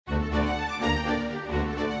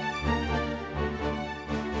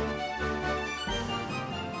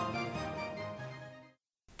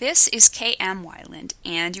This is K.M. Weiland,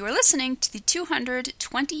 and you are listening to the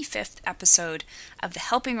 225th episode of the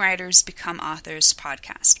Helping Writers Become Authors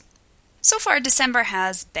podcast. So far, December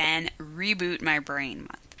has been Reboot My Brain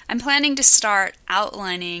month. I'm planning to start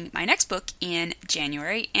outlining my next book in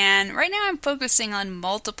January, and right now I'm focusing on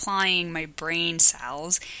multiplying my brain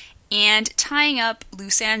cells and tying up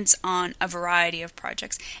loose ends on a variety of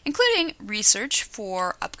projects, including research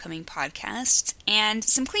for upcoming podcasts and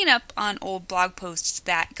some cleanup on old blog posts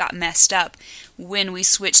that got messed up when we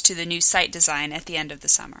switched to the new site design at the end of the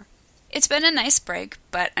summer. It's been a nice break,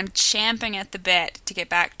 but I'm champing at the bit to get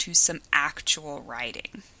back to some actual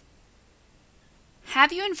writing.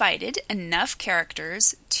 Have you invited enough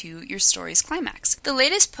characters to your story's climax? The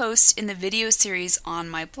latest post in the video series on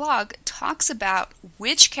my blog talks about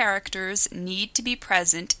which characters need to be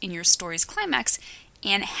present in your story's climax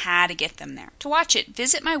and how to get them there. To watch it,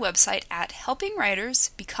 visit my website at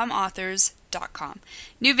helpingwritersbecomeauthors.com.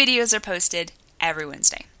 New videos are posted every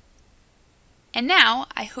Wednesday. And now,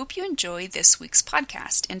 I hope you enjoy this week's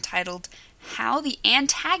podcast entitled How the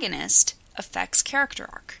Antagonist Affects Character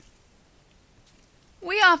Arc.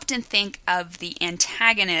 We often think of the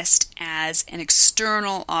antagonist as an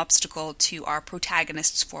external obstacle to our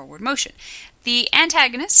protagonist's forward motion. The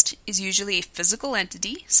antagonist is usually a physical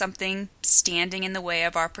entity, something standing in the way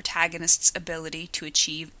of our protagonist's ability to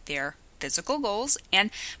achieve their physical goals, and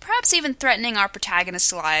perhaps even threatening our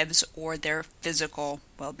protagonist's lives or their physical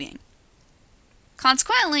well-being.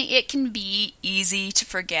 Consequently, it can be easy to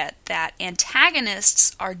forget that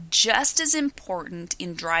antagonists are just as important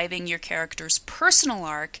in driving your character's personal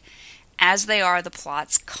arc as they are the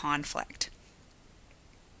plot's conflict.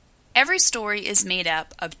 Every story is made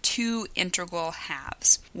up of two integral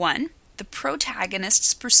halves. One, the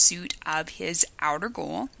protagonist's pursuit of his outer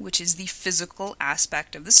goal, which is the physical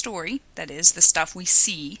aspect of the story, that is, the stuff we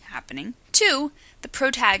see happening. Two, the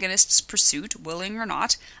protagonist's pursuit, willing or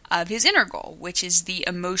not, of his inner goal, which is the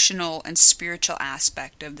emotional and spiritual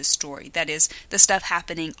aspect of the story, that is, the stuff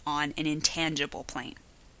happening on an intangible plane.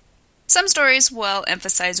 Some stories will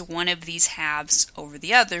emphasize one of these halves over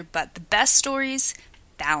the other, but the best stories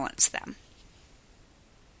balance them.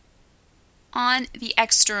 On the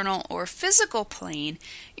external or physical plane,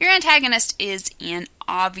 your antagonist is an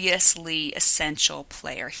obviously essential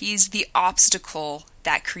player. He's the obstacle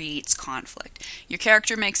that creates conflict. Your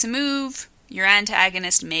character makes a move, your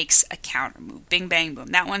antagonist makes a counter move. Bing, bang, boom.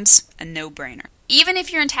 That one's a no-brainer. Even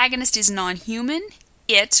if your antagonist is non-human,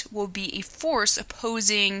 it will be a force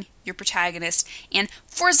opposing your protagonist and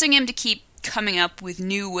forcing him to keep coming up with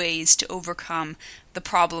new ways to overcome the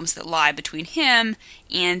problems that lie between him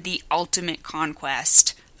and the ultimate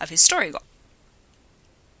conquest of his story goal.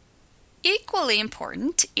 Equally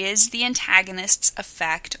important is the antagonist's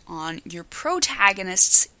effect on your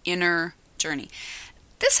protagonist's inner journey.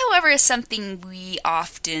 This, however, is something we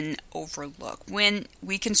often overlook. When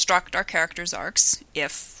we construct our characters' arcs,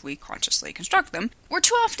 if we consciously construct them, we're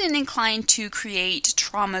too often inclined to create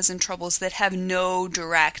traumas and troubles that have no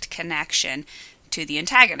direct connection to the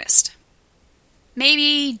antagonist.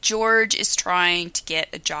 Maybe George is trying to get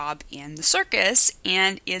a job in the circus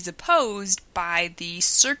and is opposed by the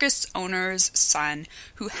circus owner's son,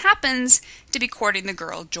 who happens to be courting the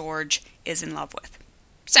girl George is in love with.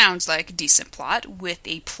 Sounds like a decent plot with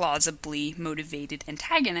a plausibly motivated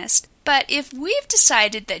antagonist, but if we've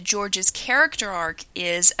decided that George's character arc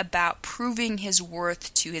is about proving his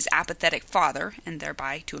worth to his apathetic father, and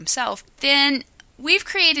thereby to himself, then we've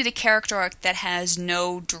created a character arc that has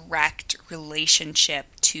no direct relationship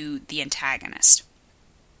to the antagonist.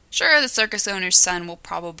 Sure, the circus owner's son will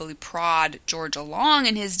probably prod George along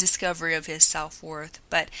in his discovery of his self-worth,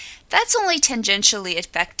 but that's only tangentially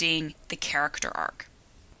affecting the character arc.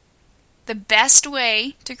 The best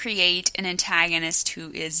way to create an antagonist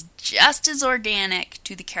who is just as organic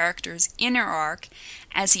to the character's inner arc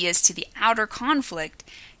as he is to the outer conflict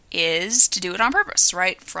is to do it on purpose,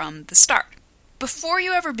 right from the start. Before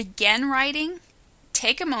you ever begin writing,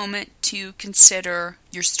 take a moment to consider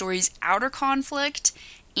your story's outer conflict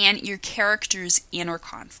and your character's inner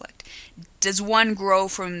conflict. Does one grow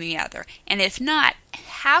from the other? And if not,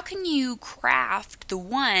 how can you craft the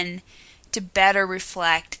one to better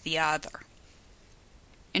reflect the other?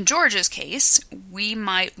 In George's case, we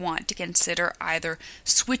might want to consider either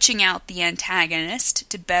switching out the antagonist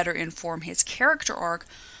to better inform his character arc,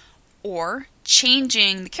 or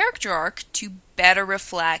changing the character arc to better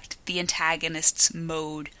reflect the antagonist's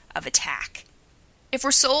mode of attack. If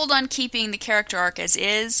we're sold on keeping the character arc as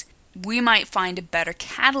is, we might find a better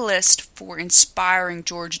catalyst for inspiring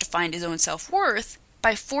George to find his own self-worth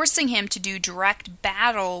by forcing him to do direct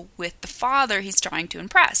battle with the father he's trying to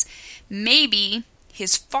impress. Maybe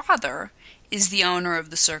his father is the owner of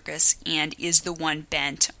the circus and is the one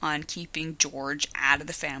bent on keeping George out of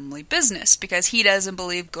the family business because he doesn't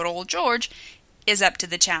believe good old George is up to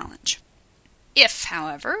the challenge. If,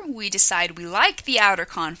 however, we decide we like the outer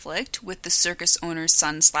conflict with the circus owner's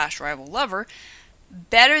son/rival lover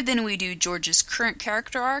better than we do George's current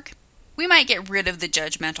character arc, we might get rid of the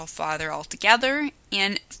judgmental father altogether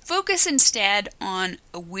and focus instead on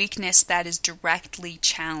a weakness that is directly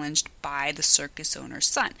challenged by the circus owner's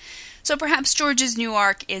son. So perhaps George's new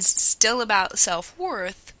arc is still about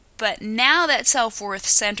self-worth, but now that self-worth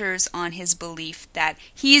centers on his belief that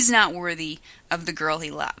he's not worthy of the girl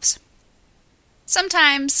he loves.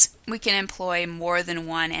 Sometimes we can employ more than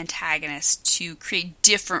one antagonist to create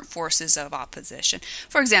different forces of opposition.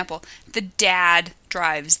 For example, the dad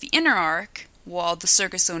drives the inner arc, while the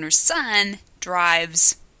circus owner's son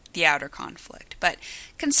drives the outer conflict. But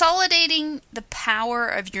consolidating the power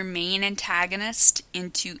of your main antagonist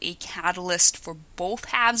into a catalyst for both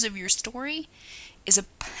halves of your story is a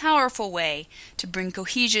powerful way to bring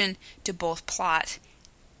cohesion to both plot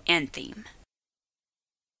and theme.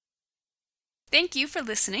 Thank you for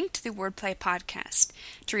listening to the Wordplay Podcast.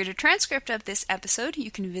 To read a transcript of this episode, you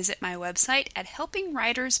can visit my website at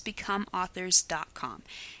helpingwritersbecomeauthors.com.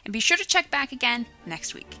 And be sure to check back again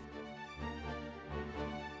next week.